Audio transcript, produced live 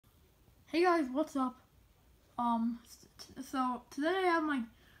Hey guys, what's up? So today I have my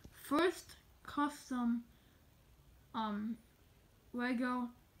first custom Lego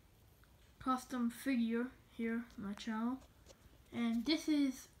custom figure here on my channel, and this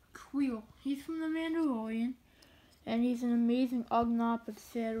is Quill. He's from The Mandalorian, and he's an amazing Ugnaught, but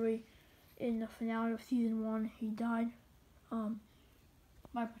sadly, in the finale of season 1, he died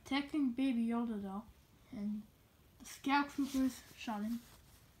by protecting Baby Yoda though, and the Scout Troopers shot him.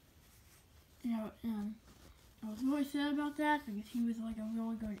 I was really sad about that because he was like a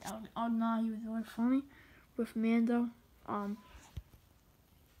really good Ugnaught. He was really funny with Mando. But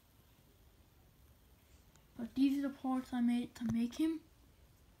these are the parts I made to make him.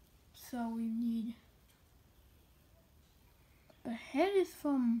 So we need the head is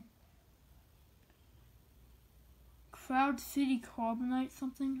from Cloud City Carbonite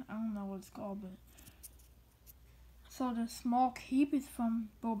something. I don't know what it's called, but so the small cape is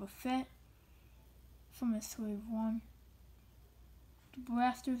from Boba Fett. From his Slave 1. The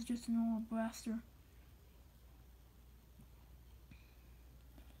blaster is just a normal blaster.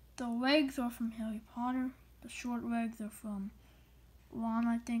 The legs are from Harry Potter. The short legs are from Ron,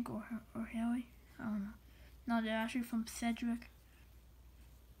 I think, or Harry. I don't know. No, they're actually from Cedric.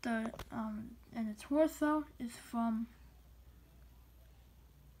 And the torso is from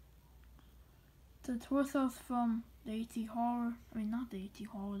the AT Horror. I mean, not the AT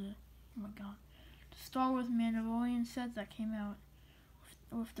Horror. Oh my god. The Star Wars Mandalorian set that came out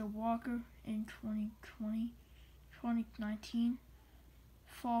with the Walker in 2019,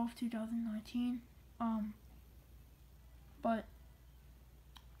 fall of 2019. But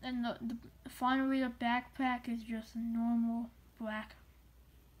and finally the backpack is just a normal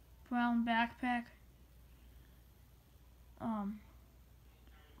brown backpack. I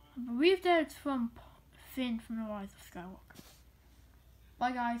believe that it's from Finn from The Rise of Skywalker.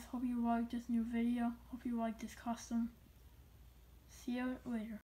 Bye guys, hope you liked this new video, hope you liked this custom. See you later.